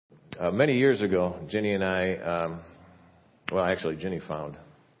Many years ago, Ginny and I, actually Ginny found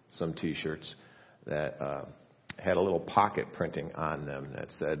some T-shirts that had a little pocket printing on them that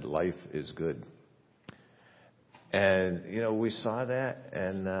said, "Life is good." And, we saw that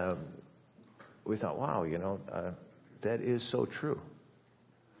and we thought, wow, that is so true.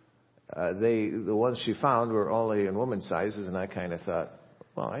 The ones she found were only in women's sizes, and I kind of thought,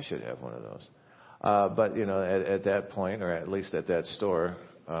 well, I should have one of those. But, at that point, or at least at that store,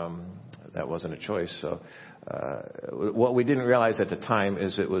 that wasn't a choice. So what we didn't realize at the time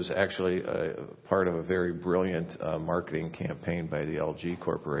is it was actually part of a very brilliant marketing campaign by the LG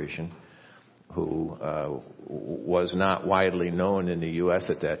Corporation, who was not widely known in the U.S.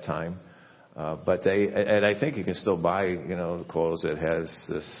 at that time. But and I think you can still buy, clothes that has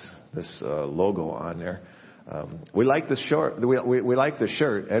this logo on there. We like the shirt. We like the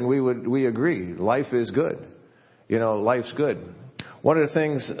shirt, and we agree. Life is good. Life's good. One of the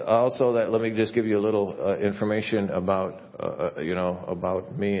things also that, let me just give you a little information about,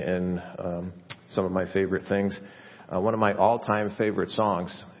 about me and some of my favorite things. One of my all-time favorite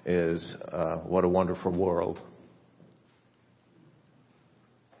songs is "What a Wonderful World."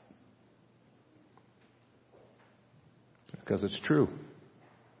 Because it's true.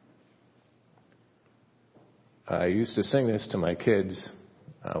 I used to sing this to my kids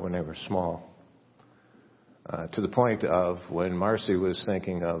when they were small, to the point of when Marcy was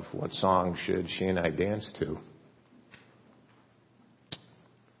thinking of what song should she and I dance to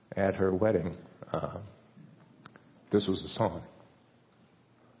at her wedding. This was the song.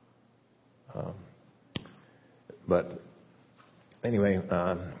 But anyway,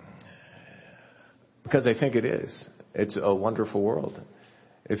 because I think it is. It's a wonderful world.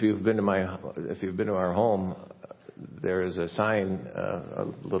 If you've been to our home, there is a sign, a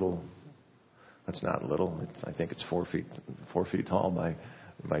little. It's not little. I think it's 4 feet tall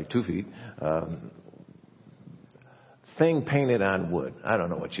by 2 feet. Thing painted on wood. I don't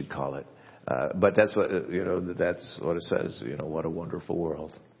know what you'd call it, but that's what That's what it says. What a wonderful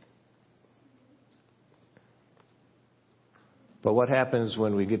world. But what happens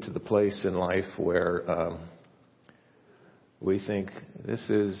when we get to the place in life where we think this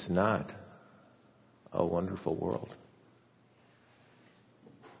is not a wonderful world?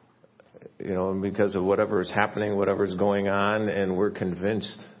 Because of whatever is happening, whatever is going on, and we're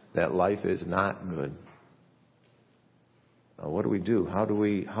convinced that life is not good. What do we do? How do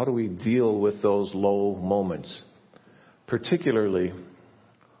we deal with those low moments? Particularly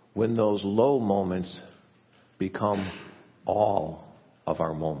when those low moments become all of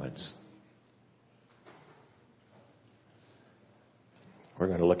our moments. We're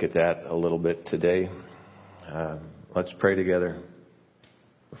going to look at that a little bit today. Let's pray together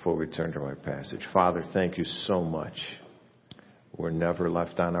before we turn to our passage. Father, thank you so much. We're never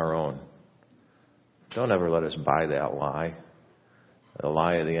left on our own. Don't ever let us buy that lie. The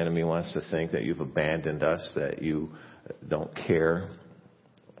lie of the enemy wants to think that you've abandoned us, that you don't care.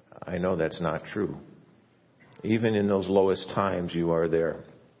 I know that's not true. Even in those lowest times, you are there.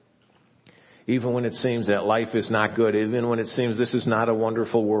 Even when it seems that life is not good, even when it seems this is not a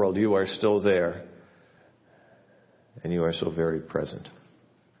wonderful world, you are still there. And you are so very present.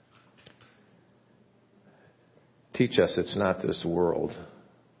 Teach us it's not this world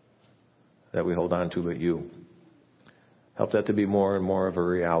that we hold on to, but you. Help that to be more and more of a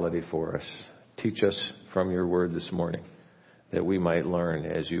reality for us. Teach us from your word this morning that we might learn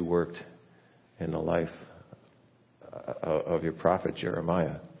as you worked in the life of your prophet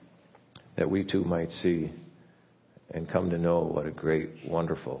Jeremiah, that we too might see and come to know what a great,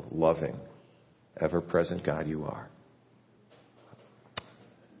 wonderful, loving, ever-present God you are.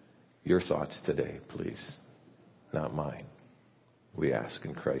 Your thoughts today, please. Not mine. We ask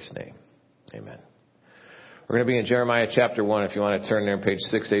in Christ's name. Amen. We're going to be in Jeremiah chapter 1. If you want to turn there, page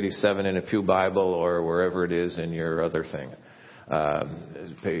 687 in a Pew Bible or wherever it is in your other thing.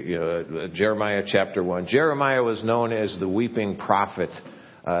 Jeremiah chapter 1. Jeremiah was known as the weeping prophet.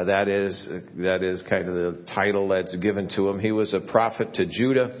 That is kind of the title that's given to him. He was a prophet to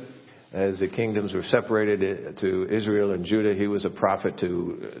Judah. As the kingdoms were separated to Israel and Judah, he was a prophet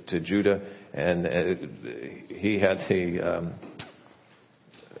to Judah, and he had the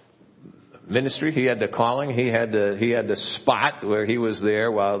ministry. He had the calling. He had the spot where he was there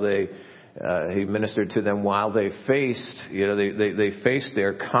while he ministered to them while they faced. They faced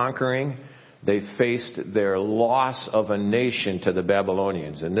their conquering. They faced their loss of a nation to the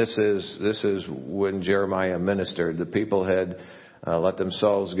Babylonians, and this is when Jeremiah ministered. The people had let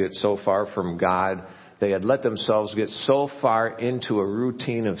themselves get so far from God. They had let themselves get so far into a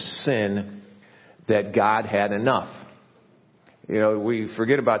routine of sin that God had enough. we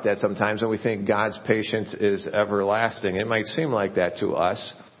forget about that sometimes, and we think God's patience is everlasting. It might seem like that to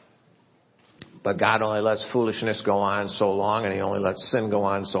us, but God only lets foolishness go on so long, and He only lets sin go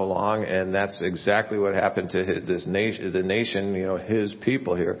on so long, and that's exactly what happened to the nation, His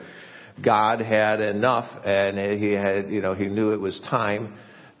people here. God had enough, and He knew it was time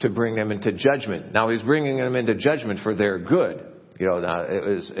to bring them into judgment. Now He's bringing them into judgment for their good. Now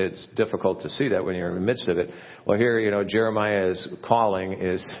it's difficult to see that when you're in the midst of it. Well, here, Jeremiah's calling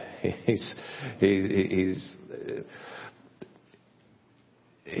is he is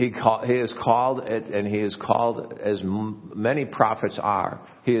called, and he is called as many prophets are.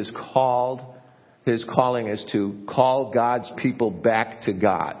 His calling is to call God's people back to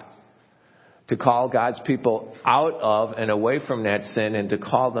God. To call God's people out of and away from that sin, and to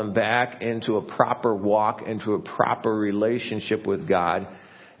call them back into a proper walk, into a proper relationship with God.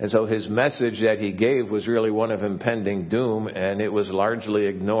 And so His message that He gave was really one of impending doom, and it was largely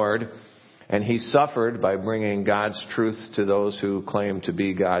ignored. And He suffered by bringing God's truth to those who claim to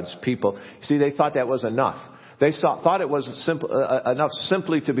be God's people. See, they thought that was enough. They thought it was enough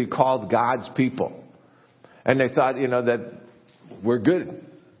simply to be called God's people. And they thought, that we're good.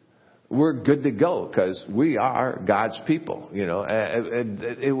 We're good to go because we are God's people,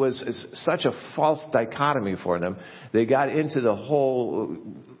 It was such a false dichotomy for them. They got into the whole,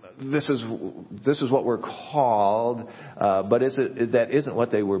 this is what we're called, but that isn't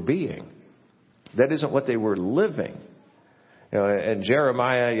what they were being. That isn't what they were living. And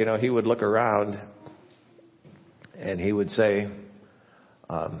Jeremiah, he would look around and he would say,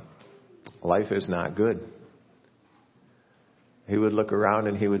 life is not good. He would look around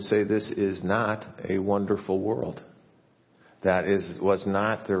and he would say, this is not a wonderful world. That was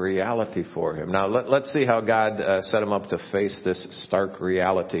not the reality for him. Now, let's see how God set him up to face this stark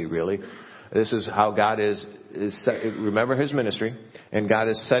reality, really. This is how God is remember His ministry, and God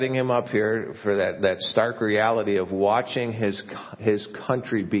is setting him up here for that stark reality of watching his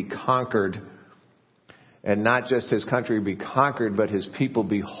country be conquered. And not just his country be conquered, but His people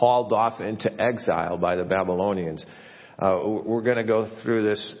be hauled off into exile by the Babylonians. We're going to go through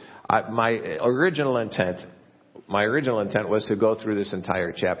this. My original intent was to go through this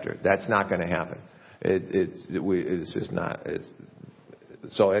entire chapter. That's not going to happen. It's just not.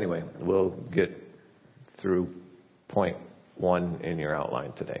 So anyway, we'll get through point 1 in your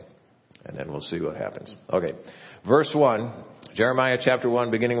outline today, and then we'll see what happens. Okay, verse 1, Jeremiah chapter 1,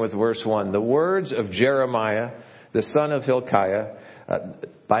 beginning with verse 1. The words of Jeremiah, the son of Hilkiah.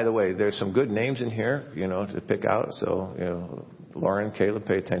 By the way, there's some good names in here, to pick out. So, Lauren, Caleb,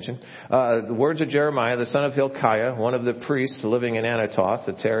 pay attention. The words of Jeremiah, the son of Hilkiah, one of the priests living in Anatoth,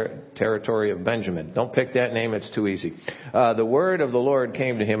 the territory of Benjamin. Don't pick that name, it's too easy. The word of the Lord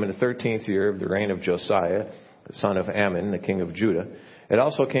came to him in the 13th year of the reign of Josiah, the son of Ammon, the king of Judah. It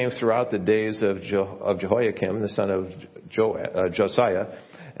also came throughout the days of Jehoiakim, the son of Josiah,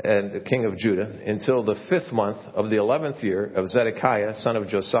 and the king of Judah, until the 5th month of the 11th year of Zedekiah, son of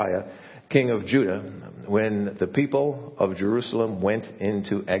Josiah, king of Judah, when the people of Jerusalem went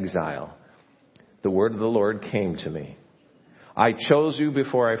into exile. The word of the Lord came to me. I chose you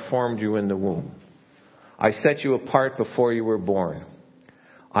before I formed you in the womb. I set you apart before you were born.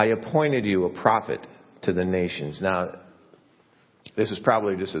 I appointed you a prophet to the nations. Now, this is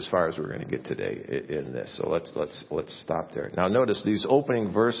probably just as far as we're going to get today in this. So let's stop there. Now notice these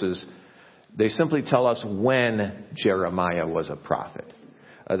opening verses, they simply tell us when Jeremiah was a prophet.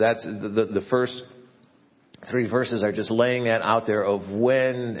 That's the first 3 verses are just laying that out there of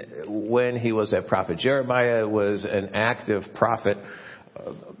when he was a prophet. Jeremiah was an active prophet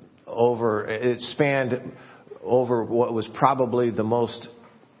it spanned over what was probably the most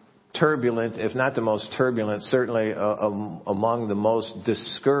turbulent, if not the most turbulent, certainly among the most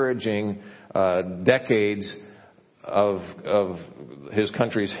discouraging decades of his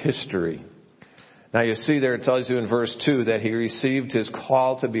country's history. Now you see there, it tells you in verse 2 that he received his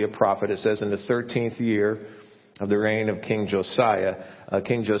call to be a prophet. It says in the 13th year of the reign of King Josiah.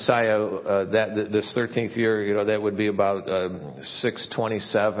 King Josiah, this 13th year, that would be about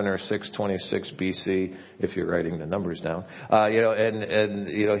 627 or 626 BC, if you're writing the numbers down.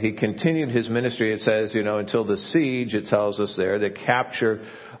 He continued his ministry, it says, until the siege, it tells us there, the capture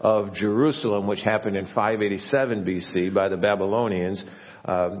of Jerusalem, which happened in 587 BC by the Babylonians.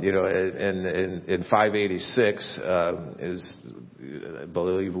 In 586 is, I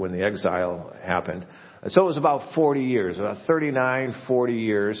believe, when the exile happened. So it was about 40 years, about 39, 40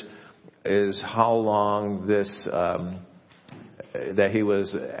 years is how long this, that he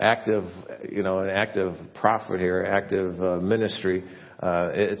was active, an active prophet here, active ministry.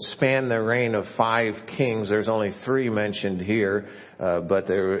 It spanned the reign of 5 kings. There's only 3 mentioned here, but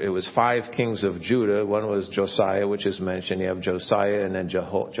it was 5 kings of Judah. One was Josiah, which is mentioned. You have Josiah, and then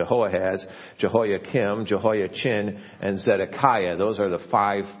Jehoahaz, Jehoiakim, Jehoiachin, and Zedekiah. Those are the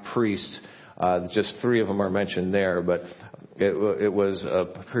 5 priests. Just 3 of them are mentioned there, but it was a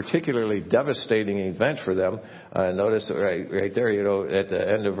particularly devastating event for them. Notice right there, at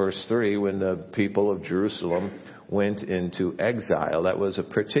the end of verse 3, when the people of Jerusalem went into exile, that was a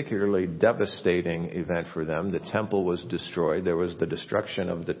particularly devastating event for them. The temple was destroyed. There was the destruction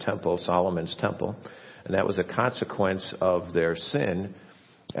of the temple, Solomon's temple, and that was a consequence of their sin.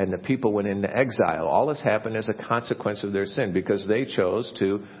 And the people went into exile. All this happened as a consequence of their sin because they chose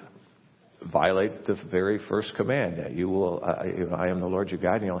to violate the very first command. I am the Lord your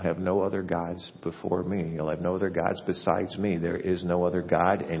God, and you'll have no other gods before me. You'll have no other gods besides me. There is no other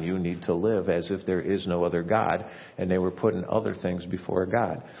God, and you need to live as if there is no other God. And they were putting other things before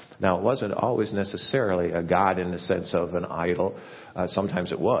God. Now, it wasn't always necessarily a God in the sense of an idol.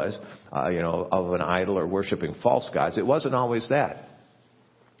 Sometimes it was, of an idol or worshiping false gods. It wasn't always that.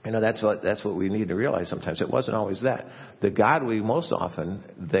 That's what we need to realize sometimes. It wasn't always that. The God we most often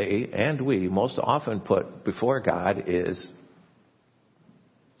put before God is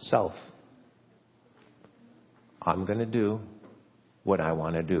self. I'm going to do what I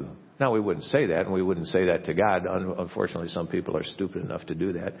want to do. Now, we wouldn't say that, and we wouldn't say that to God. Unfortunately, some people are stupid enough to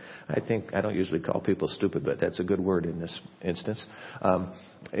do that. I don't usually call people stupid, but that's a good word in this instance.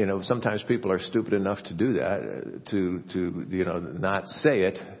 Sometimes people are stupid enough to do that, to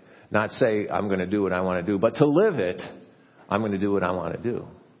not say I'm going to do what I want to do, but to live it, I'm going to do what I want to do.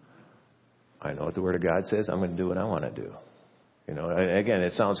 I know what the Word of God says. I'm going to do what I want to do. Again,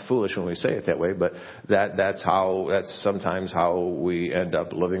 it sounds foolish when we say it that way, but that's sometimes how we end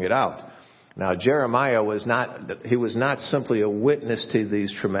up living it out. Now, Jeremiah was not simply a witness to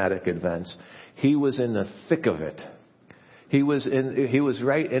these traumatic events. He was in the thick of it. He was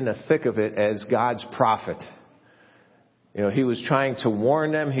right in the thick of it as God's prophet. He was trying to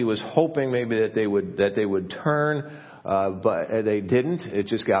warn them. He was hoping maybe that they would turn, but they didn't. It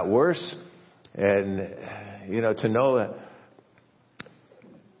just got worse. And to know that.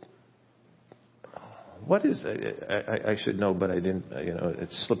 What is I should know, but I didn't.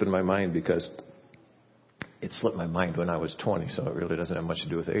 It's slipping my mind because it slipped my mind when I was 20. So it really doesn't have much to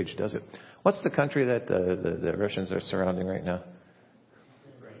do with age, does it? What's the country that the Russians are surrounding right now?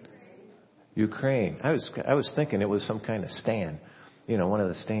 Ukraine. I was thinking it was some kind of stand, one of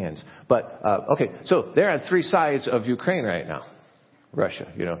the stands. But okay, so they're on 3 sides of Ukraine right now,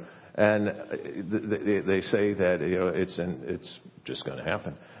 Russia, and they say that it's just going to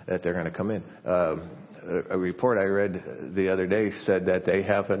happen, that they're going to come in. A report I read the other day said that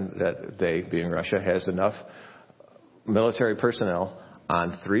they, being Russia, has enough military personnel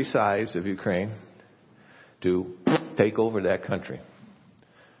on 3 sides of Ukraine to take over that country.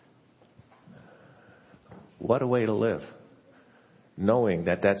 What a way to live, knowing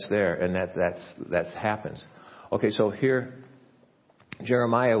that that's there and that happens. Okay, so here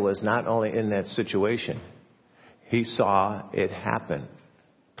Jeremiah was not only in that situation, he saw it happen.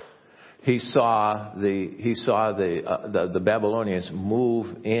 He saw the Babylonians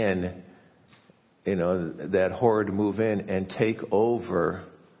move in, that horde move in and take over.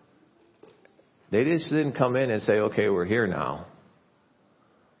 They just didn't come in and say, okay, we're here now.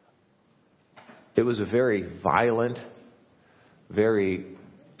 It was a very violent, very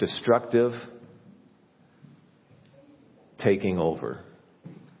destructive taking over.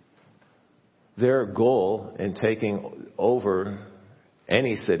 Their goal in taking over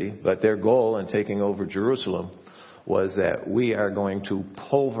any city, but their goal in taking over Jerusalem was that we are going to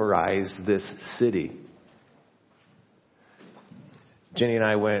pulverize this city. Jenny and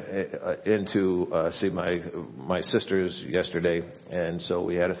I went in to see my sisters yesterday, and so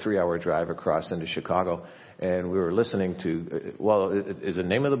we had a 3-hour drive across into Chicago, and we were listening to, is the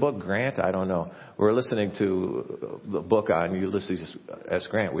name of the book Grant? I don't know. We were listening to the book on Ulysses S.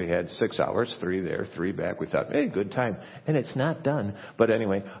 Grant. We had 6 hours, 3 there, 3 back. We thought, hey, good time. And it's not done. But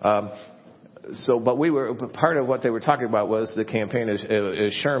anyway, but we were, part of what they were talking about was the campaign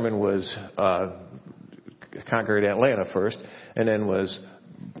as Sherman was conquered Atlanta first, and then was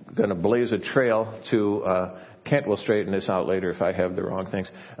going to blaze a trail to Kent will straighten this out later if I have the wrong things.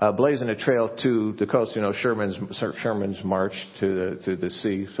 Blazing a trail to the coast, Sherman's march to the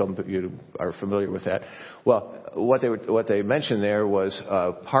sea. Some of you are familiar with that. Well, what they mentioned there was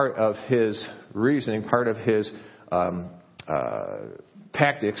part of his reasoning, part of his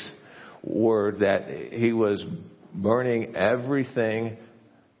tactics were that he was burning everything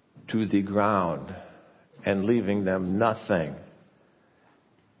to the ground and leaving them nothing.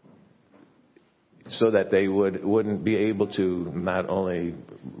 so that they wouldn't be able to not only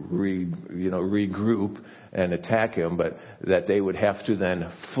regroup and attack him, but that they would have to then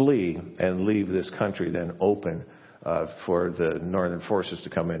flee and leave this country then open for the northern forces to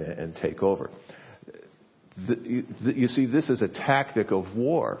come in and take over. You see, this is a tactic of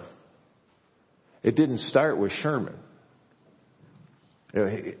war. It didn't start with Sherman.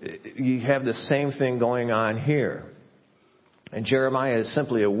 You have the same thing going on here. And Jeremiah is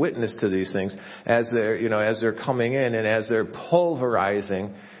simply a witness to these things as they're coming in and as they're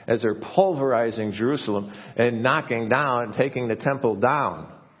pulverizing Jerusalem and knocking down, taking the temple down.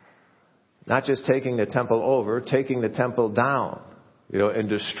 Not just taking the temple over, taking the temple down, and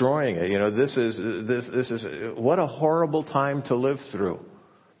destroying it. This is what a horrible time to live through.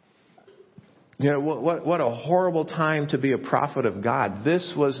 What a horrible time to be a prophet of God.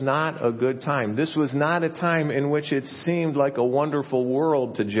 This was not a good time. This was not a time in which it seemed like a wonderful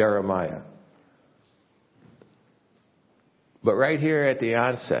world to Jeremiah. But right here at the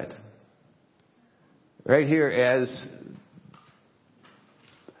onset, right here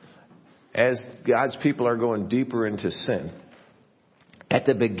as God's people are going deeper into sin, at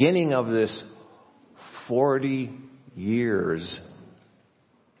the beginning of this 40 years.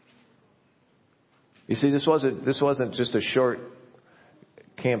 You see, this wasn't just a short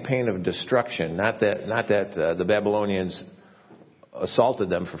campaign of destruction. Not that the Babylonians assaulted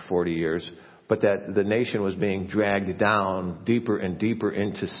them for 40 years, but that the nation was being dragged down deeper and deeper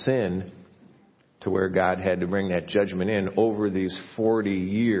into sin to where God had to bring that judgment in over these 40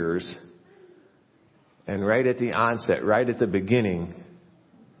 years. And right at the onset, right at the beginning,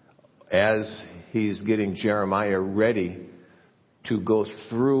 as he's getting Jeremiah ready to go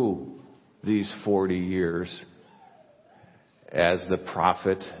through these 40 years as the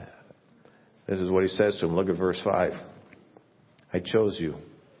prophet, this is what he says to him. Look at verse 5. I chose you.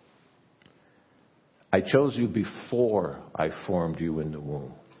 I chose you before I formed you in the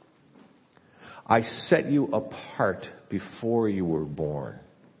womb. I set you apart before you were born.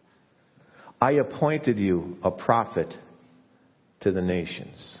 I appointed you a prophet to the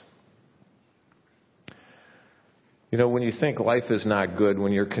nations. When you think life is not good,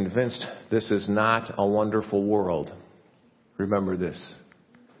 when you're convinced this is not a wonderful world, remember this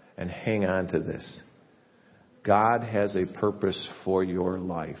and hang on to this. God has a purpose for your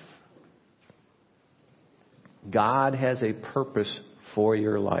life. God has a purpose for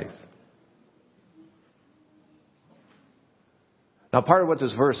your life. Now, part of what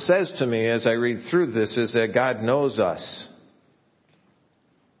this verse says to me as I read through this is that God knows us.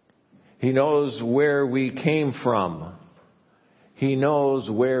 He knows where we came from. He knows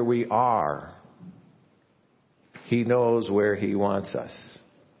where we are. He knows where He wants us.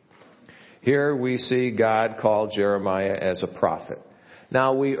 Here we see God call Jeremiah as a prophet.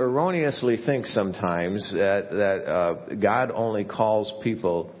 Now, we erroneously think sometimes that God only calls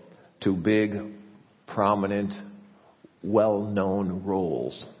people to big, prominent, well-known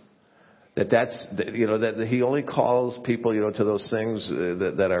roles. That He only calls people, to those things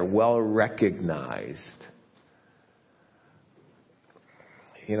that are well recognized.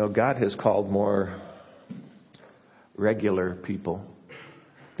 God has called more regular people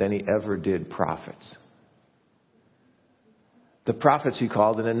than He ever did prophets. The prophets He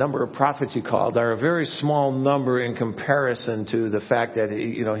called, and the number of prophets He called, are a very small number in comparison to the fact that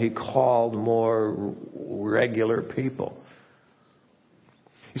He called more regular people.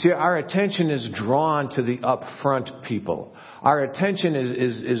 You see, our attention is drawn to the upfront people. Our attention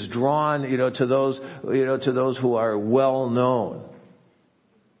is drawn, to those who are well known.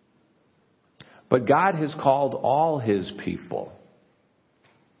 But God has called all His people.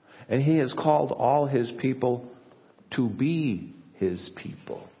 And He has called all His people to be His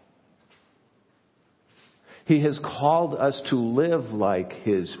people. He has called us to live like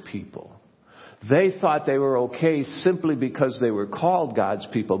His people. They thought they were okay simply because they were called God's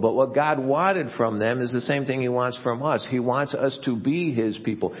people. But what God wanted from them is the same thing He wants from us. He wants us to be His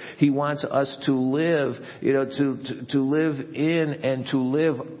people. He wants us to live, to live in and to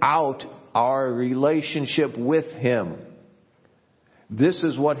live out our relationship with Him. This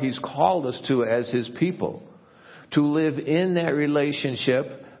is what He's called us to as His people. To live in that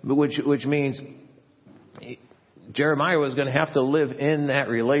relationship, which means Jeremiah was going to have to live in that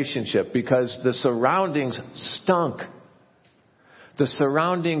relationship because the surroundings stunk. The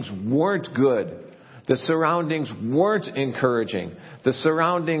surroundings weren't good. The surroundings weren't encouraging. The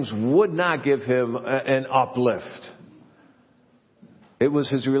surroundings would not give him an uplift. It was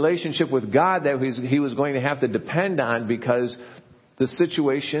his relationship with God that he was going to have to depend on because the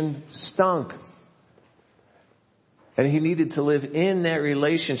situation stunk. And he needed to live in that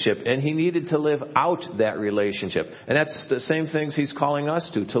relationship. And he needed to live out that relationship. And that's the same things he's calling us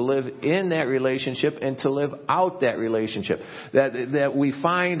to live in that relationship and to live out that relationship. That we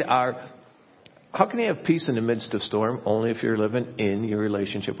find how can you have peace in the midst of storm? Only if you're living in your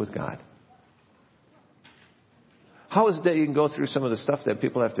relationship with God. How is it that you can go through some of the stuff that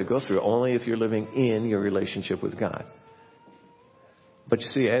people have to go through? Only if you're living in your relationship with God. But you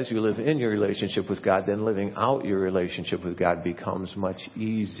see, as you live in your relationship with God, then living out your relationship with God becomes much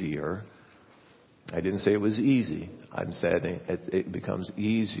easier. I didn't say it was easy. I'm saying it becomes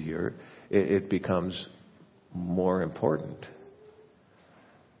easier. It becomes more important.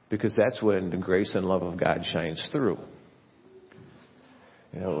 Because that's when the grace and love of God shines through.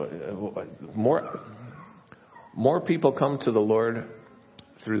 More people come to the Lord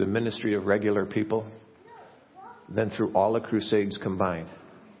through the ministry of regular people than through all the crusades combined.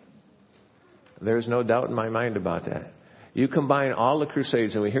 There's no doubt in my mind about that. You combine all the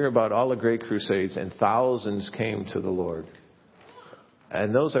crusades, and we hear about all the great crusades, and thousands came to the Lord.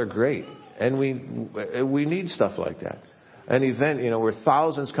 And those are great. And we need stuff like that. An event, where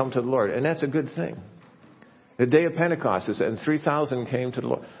thousands come to the Lord, and that's a good thing. The day of Pentecost is, and 3,000 came to the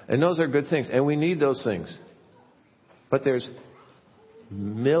Lord. And those are good things, and we need those things. But there's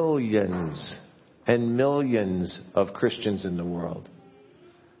millions and millions of Christians in the world.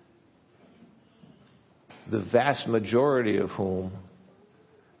 The vast majority of whom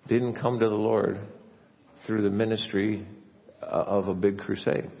didn't come to the Lord through the ministry of a big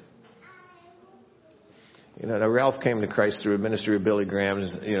crusade. Now Ralph came to Christ through a ministry of Billy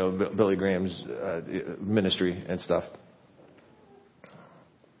Graham's ministry and stuff.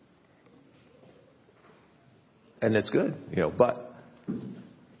 And it's good, but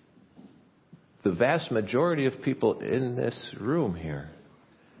the vast majority of people in this room here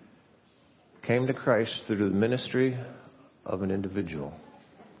came to Christ through the ministry of an individual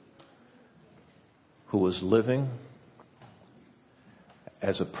who was living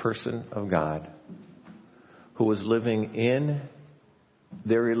as a person of God, who was living in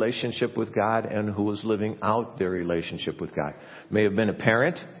their relationship with God and who was living out their relationship with God. May have been a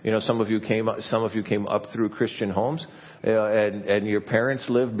parent. Some of you came up through Christian homes, and your parents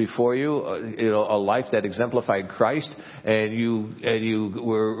lived before you, a life that exemplified Christ, and you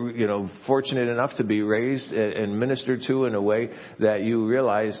were, fortunate enough to be raised and ministered to in a way that you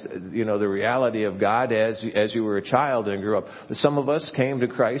realized, the reality of God as you were a child and grew up. Some of us came to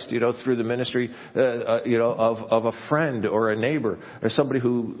Christ, through the ministry, of a friend or a neighbor or somebody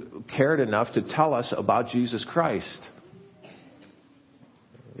who cared enough to tell us about Jesus Christ.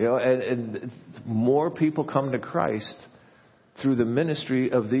 And more people come to Christ through the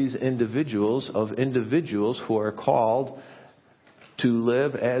ministry of these individuals who are called to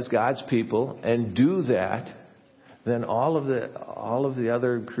live as God's people and do that than all of the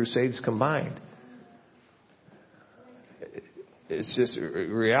other crusades combined. It's just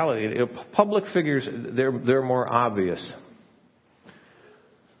reality. Public figures, they're more obvious.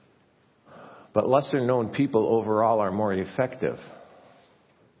 But lesser known people overall are more effective.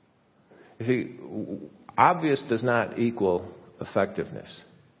 You see, obvious does not equal effectiveness.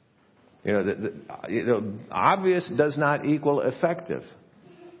 Obvious does not equal effective.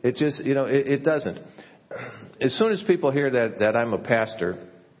 It just, it doesn't. As soon as people hear that I'm a pastor,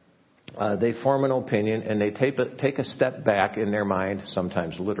 they form an opinion and they take a step back in their mind,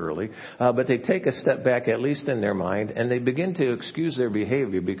 sometimes literally, but they take a step back at least in their mind, and they begin to excuse their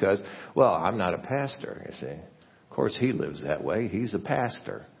behavior because, well, I'm not a pastor, you see. Of course, he lives that way. He's a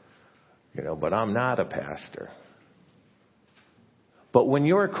pastor, but I'm not a pastor. But when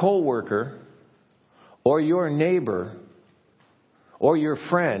your coworker or your neighbor or your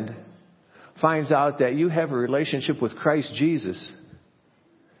friend finds out that you have a relationship with Christ Jesus,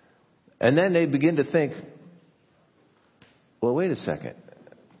 and then they begin to think, well, wait a second.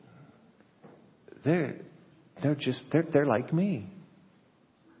 They're like me.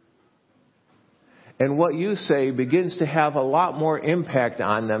 And what you say begins to have a lot more impact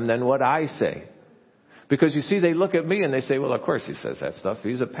on them than what I say. Because you see, they look at me and they say, well, of course he says that stuff.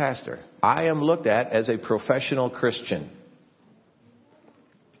 He's a pastor. I am looked at as a professional Christian.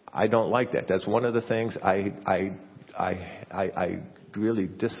 I don't like that. That's one of the things I really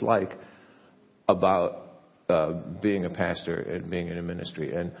dislike about being a pastor and being in a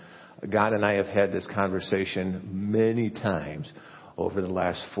ministry. And God and I have had this conversation many times over the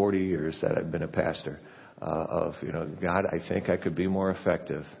last 40 years that I've been a pastor of, God, I think I could be more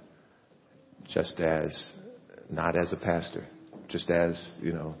effective just as, not as a pastor, just as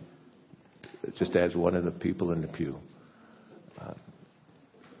one of the people in the pew.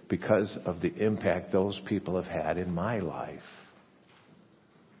 because of the impact those people have had in my life.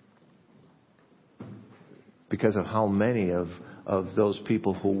 Because of how many of those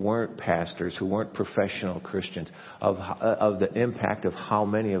people who weren't pastors, who weren't professional Christians, of the impact of how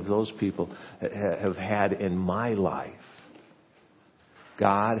many of those people have had in my life.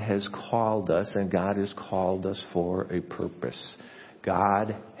 God has called us, and God has called us for a purpose.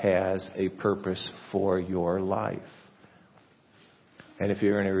 God has a purpose for your life. And if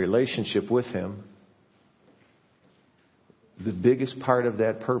you're in a relationship with Him, the biggest part of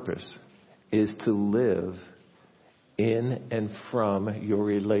that purpose is to live in and from your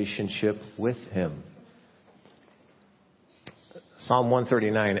relationship with Him. Psalm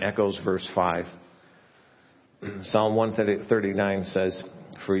 139 echoes verse 5. Psalm 139 says,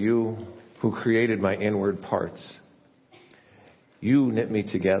 "For you who created my inward parts, you knit me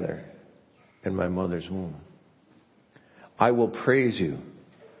together in my mother's womb. I will praise you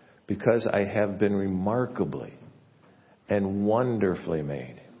because I have been remarkably and wonderfully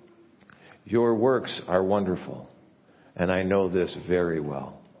made. Your works are wonderful, and I know this very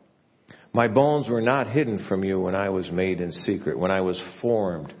well. My bones were not hidden from you when I was made in secret, when I was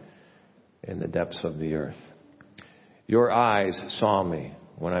formed in the depths of the earth. Your eyes saw me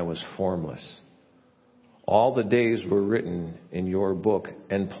when I was formless. All the days were written in your book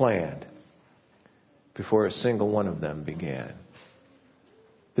and planned before a single one of them began."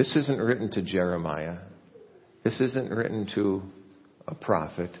 This isn't written to Jeremiah. This isn't written to a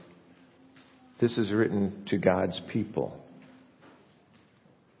prophet. This is written to God's people.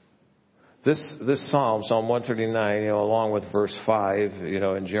 This Psalm 139, along with verse 5,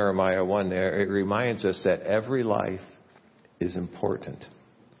 in Jeremiah 1 there, it reminds us that every life is important.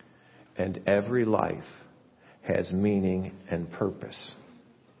 And every life has meaning and purpose.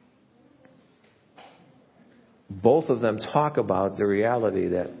 Both of them talk about the reality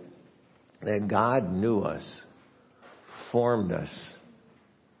that God knew us, formed us,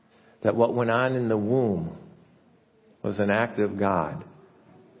 that what went on in the womb was an act of God.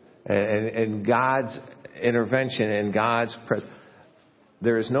 And God's intervention and God's presence.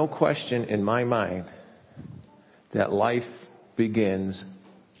 There is no question in my mind that life begins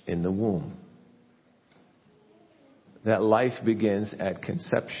in the womb. That life begins at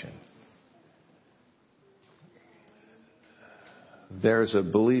conception. There's a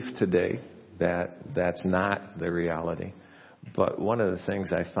belief today that that's not the reality. But one of the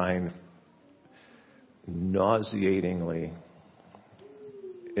things I find nauseatingly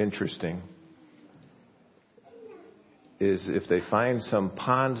interesting is if they find some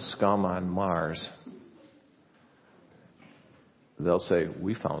pond scum on Mars, they'll say,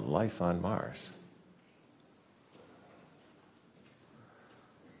 "We found life on Mars."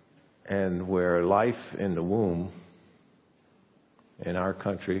 And where life in the womb in our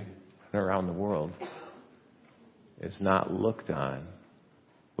country and around the world is not looked on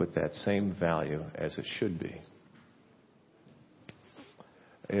with that same value as it should be.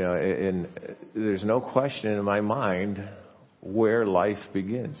 And there's no question in my mind where life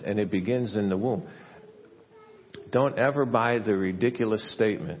begins, and it begins in the womb. Don't ever buy the ridiculous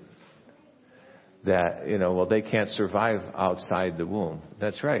statement that, they can't survive outside the womb.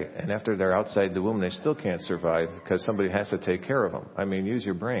 That's right. And after they're outside the womb, they still can't survive because somebody has to take care of them. I mean, use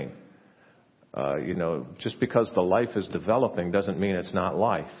your brain. Just because the life is developing doesn't mean it's not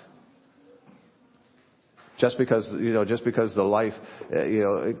life. Just because the life,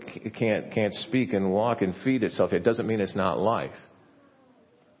 it can't speak and walk and feed itself, it doesn't mean it's not life.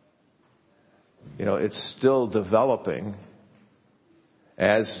 It's still developing.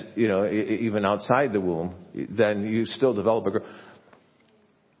 As, even outside the womb, then you still develop a...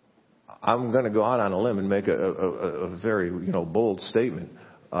 I'm going to go out on a limb and make a very, bold statement.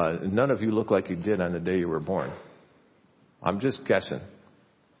 None of you look like you did on the day you were born. I'm just guessing.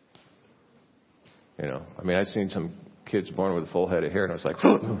 I've seen some kids born with a full head of hair, and I was like,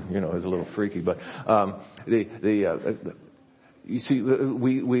 it was a little freaky. But you see,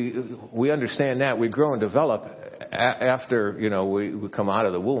 we understand that we grow and develop after we come out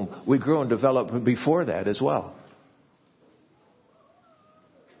of the womb. We grow and develop before that as well.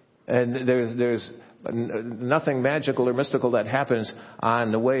 And there's nothing magical or mystical that happens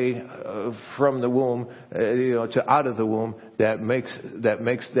on the way from the womb, to out of the womb that makes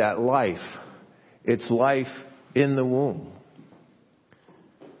that life. It's life in the womb.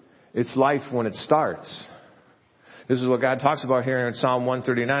 It's life when it starts. This is what God talks about here in Psalm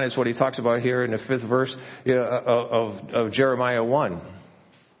 139. It's what He talks about here in the 5th verse of Jeremiah 1.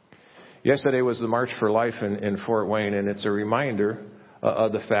 Yesterday was the March for Life in Fort Wayne, and it's a reminder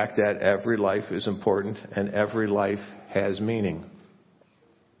of the fact that every life is important and every life has meaning.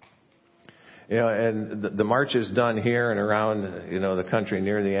 And the march is done here and around, the country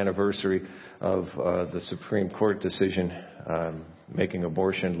near the anniversary of the Supreme Court decision making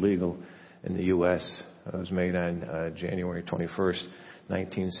abortion legal in the U.S. It was made on January 21st,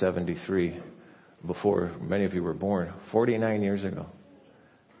 1973, before many of you were born, 49 years ago.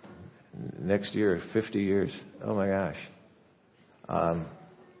 Next year, 50 years. Oh my gosh.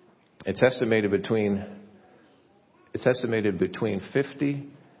 It's estimated between 50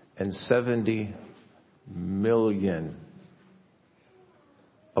 and 70 million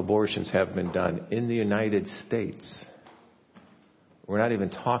abortions have been done in the United States. We're not even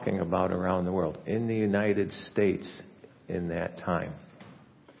talking about around the world. In the United States in that time.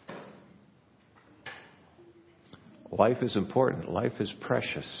 Life is important. Life is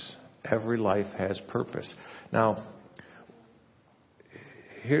precious. Every life has purpose. Now,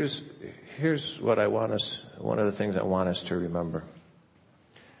 here's what one of the things I want us to remember.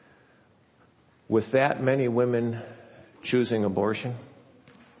 With that many women choosing abortion,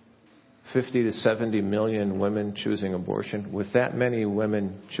 50 to 70 million women choosing abortion, with that many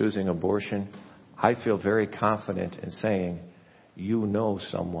women choosing abortion, I feel very confident in saying, you know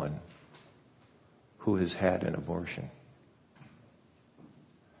someone who has had an abortion.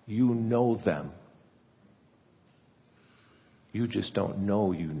 You know them. You just don't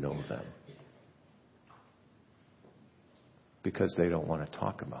know you know them. Because they don't want to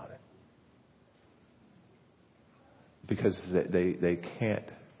talk about it. Because they can't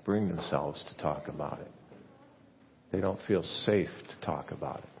bring themselves to talk about it. They don't feel safe to talk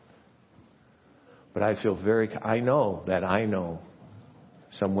about it. But I know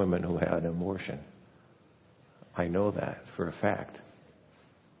some women who had an abortion. I know that for a fact.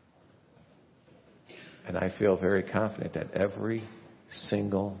 And I feel very confident that every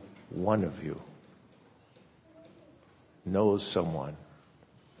single one of you knows someone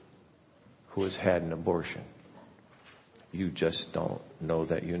who has had an abortion. You just don't know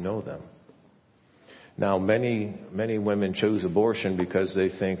that you know them. Now, many women choose abortion because they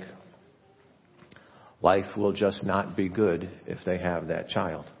think life will just not be good if they have that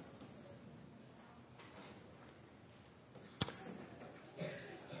child.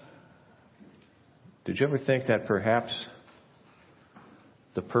 Did you ever think that perhaps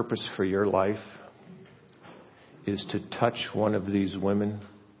the purpose for your life is to touch one of these women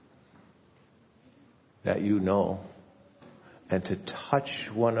that you know, and to touch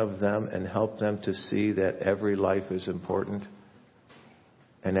one of them and help them to see that every life is important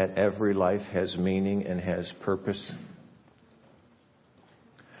and that every life has meaning and has purpose?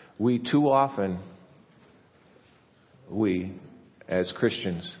 We as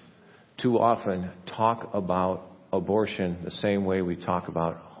Christians, too often talk about abortion the same way we talk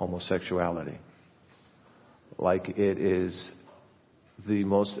about homosexuality. Like it is the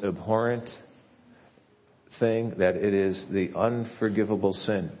most abhorrent thing, that it is the unforgivable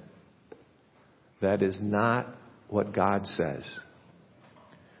sin. That is not what God says.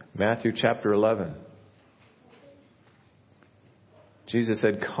 Matthew chapter 11. Jesus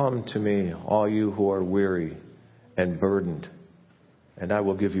said, "Come to me, all you who are weary and burdened, and I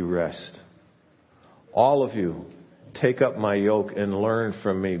will give you rest. All of you, take up my yoke and learn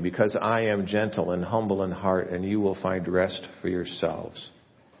from me, because I am gentle and humble in heart, and you will find rest for yourselves."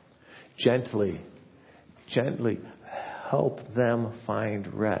 Gently help them find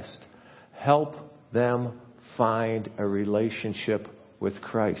rest. Help them find a relationship with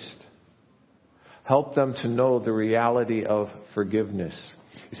Christ. Help them to know the reality of forgiveness.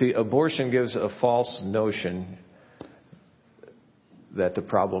 You see, abortion gives a false notion that the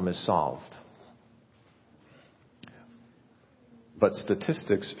problem is solved. But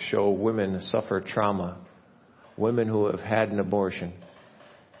statistics show women suffer trauma. Women who have had an abortion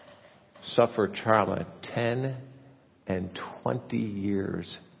suffer trauma 10 and 20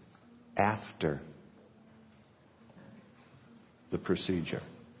 years after the procedure.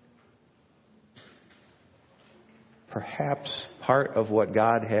 Perhaps part of what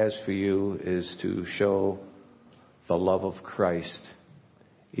God has for you is to show the love of Christ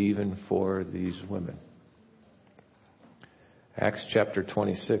even for these women. Acts chapter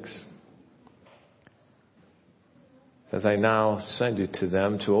 26 says, "I now send it to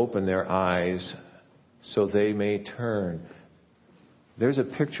them to open their eyes so they may turn." There's a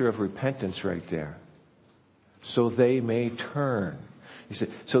picture of repentance right there. So they may turn. You see,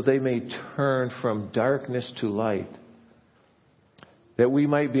 so they may turn from darkness to light. That we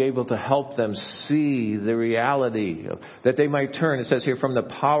might be able to help them see the reality. That they might turn, it says here, from the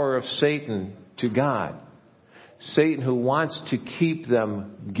power of Satan to God. Satan, who wants to keep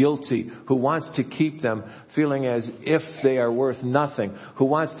them guilty, who wants to keep them feeling as if they are worth nothing, who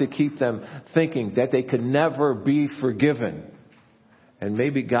wants to keep them thinking that they could never be forgiven. And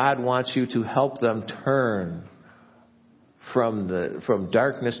maybe God wants you to help them turn from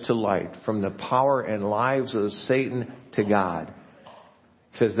darkness to light, from the power and lives of Satan to God.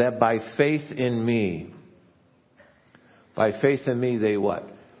 It says that by faith in me, they what?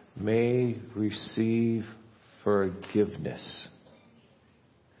 May receive forgiveness.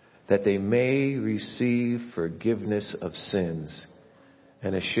 That they may receive forgiveness of sins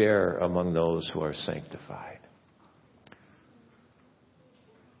and a share among those who are sanctified.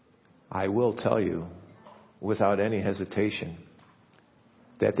 I will tell you, without any hesitation,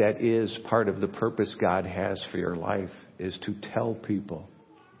 that is part of the purpose God has for your life, is to tell people.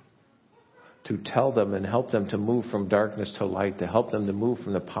 To tell them and help them to move from darkness to light, to help them to move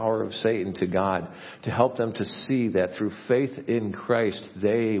from the power of Satan to God, to help them to see that through faith in Christ,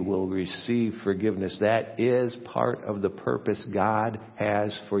 they will receive forgiveness. That is part of the purpose God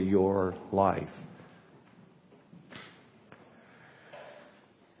has for your life.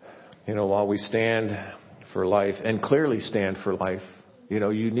 You know, while we stand for life, and clearly stand for life, you know,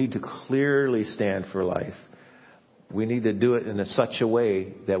 you need to clearly stand for life. We need to do it in such a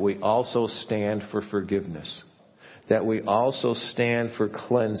way that we also stand for forgiveness, that we also stand for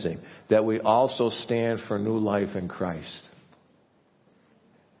cleansing, that we also stand for new life in Christ.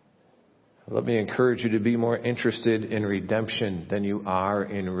 Let me encourage you to be more interested in redemption than you are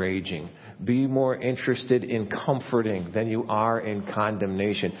in raging. Be more interested in comforting than you are in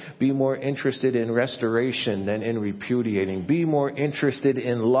condemnation. Be more interested in restoration than in repudiating. Be more interested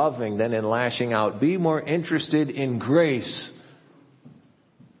in loving than in lashing out. Be more interested in grace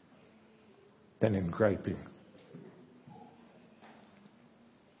than in griping.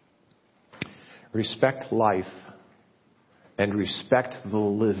 Respect life and respect the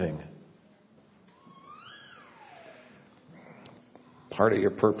living. Part of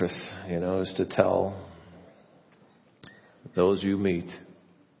your purpose, you know, is to tell those you meet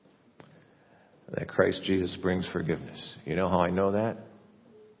that Christ Jesus brings forgiveness. You know how I know that?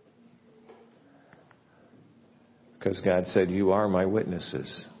 Because God said, "You are my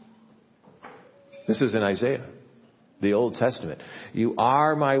witnesses." This is in Isaiah, the Old Testament. "You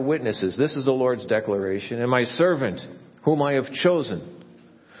are my witnesses." This is the Lord's declaration. "And my servant, whom I have chosen,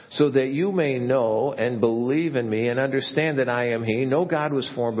 so that you may know and believe in me and understand that I am He. No God was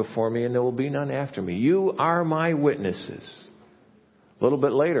formed before me, and there will be none after me. You are my witnesses." A little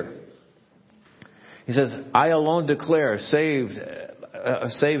bit later, He says, "I alone declare, saved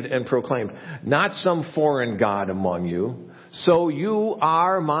and proclaimed, not some foreign God among you. So you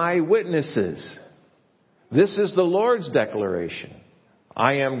are my witnesses." This is the Lord's declaration.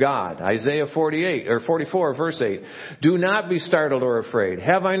 "I am God." Isaiah 44, verse 8. "Do not be startled or afraid.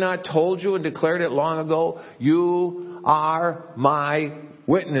 Have I not told you and declared it long ago? You are my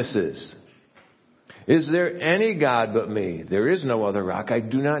witnesses. Is there any God but me? There is no other rock. I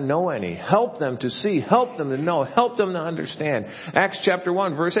do not know any. Help them to see. Help them to know. Help them to understand." Acts chapter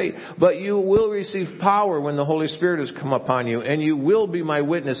 1, verse 8. "But you will receive power when the Holy Spirit has come upon you, and you will be my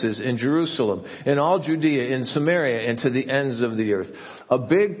witnesses in Jerusalem, in all Judea, in Samaria, and to the ends of the earth." A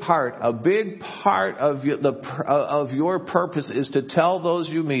big part of your purpose is to tell those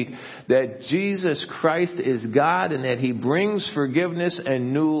you meet that Jesus Christ is God and that He brings forgiveness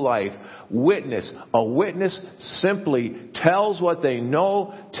and new life. Witness. A witness simply tells what they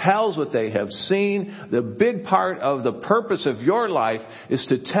know, tells what they have seen. The big part of the purpose of your life is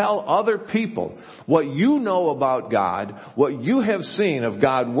to tell other people what you know about God, what you have seen of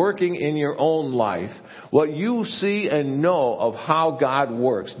God working in your own life, what you see and know of how God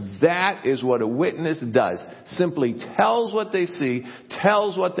works. That is what a witness does. Simply tells what they see,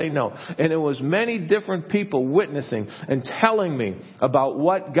 tells what they know. And it was many different people witnessing and telling me about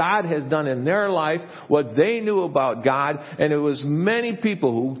what God has done in their life, what they knew about God, and it was many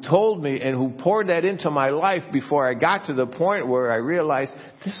people who told me and who poured that into my life before I got to the point where I realized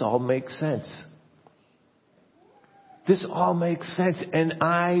this all makes sense. This all makes sense, and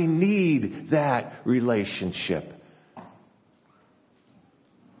I need that relationship.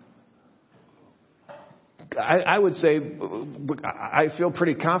 I would say, I feel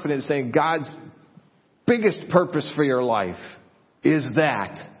pretty confident saying God's biggest purpose for your life is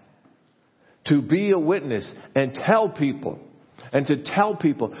that. To be a witness and tell people, and to tell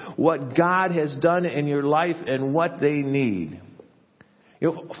people what God has done in your life and what they need.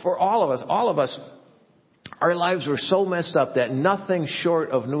 You know, for all of us, our lives were so messed up that nothing short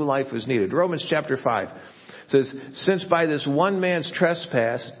of new life is needed. Romans chapter 5 says, "Since by this one man's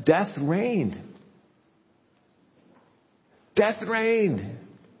trespass, death reigned Death reigned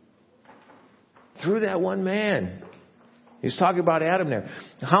through that one man. He's talking about Adam there.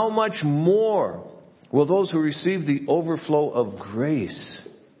 How much more will those who receive the overflow of grace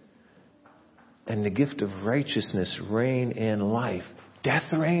and the gift of righteousness reign in life?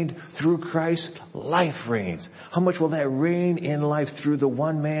 Death reigned through Christ. Life reigns. How much will that reign in life through the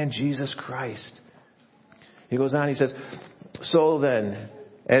one man, Jesus Christ? He goes on, he says, so then,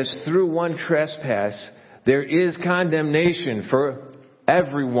 as through one trespass, there is condemnation for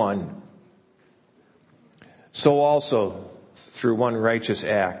everyone, so also through one righteous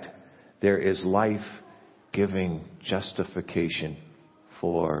act, there is life-giving justification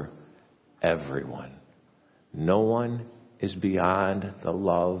for everyone. No one is beyond the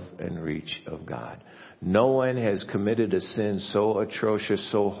love and reach of God. No one has committed a sin so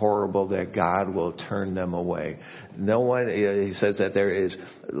atrocious, so horrible that God will turn them away. No one, he says that there is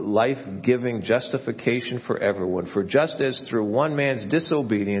life-giving justification for everyone. For just as through one man's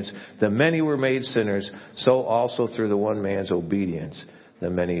disobedience the many were made sinners, so also through the one man's obedience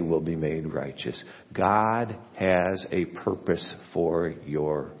the many will be made righteous. God has a purpose for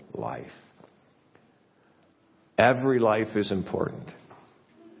your life. Every life is important.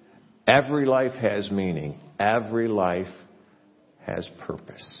 Every life has meaning. Every life has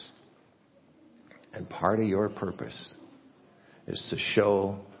purpose. And part of your purpose is to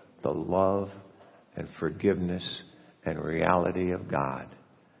show the love and forgiveness and reality of God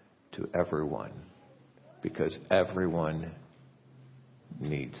to everyone. Because everyone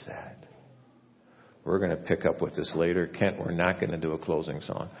needs that. We're going to pick up with this later. Kent, we're not going to do a closing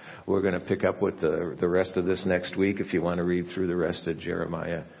song. We're going to pick up with the rest of this next week if you want to read through the rest of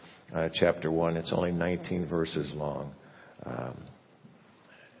Jeremiah chapter 1. It's only 19 verses long.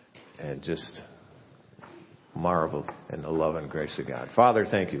 And just marvel in the love and grace of God. Father,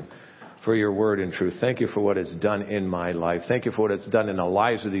 thank you for your word and truth. Thank you for what it's done in my life. Thank you for what it's done in the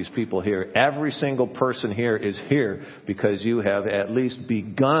lives of these people here. Every single person here is here because you have at least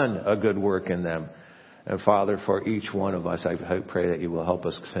begun a good work in them. And Father, for each one of us, I pray that you will help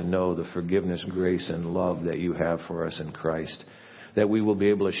us to know the forgiveness, grace, and love that you have for us in Christ. That we will be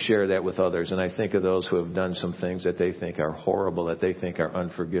able to share that with others. And I think of those who have done some things that they think are horrible, that they think are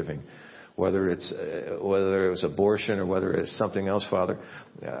unforgiving. Whether it was abortion or whether it's something else, Father,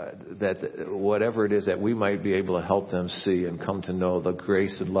 that whatever it is, that we might be able to help them see and come to know the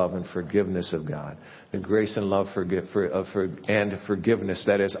grace and love and forgiveness of God. The grace and love and forgiveness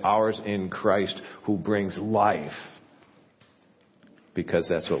that is ours in Christ, who brings life. Because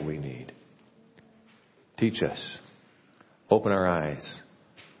that's what we need. Teach us. Open our eyes.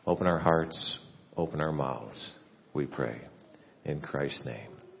 Open our hearts. Open our mouths. We pray. In Christ's name.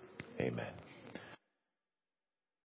 Amen.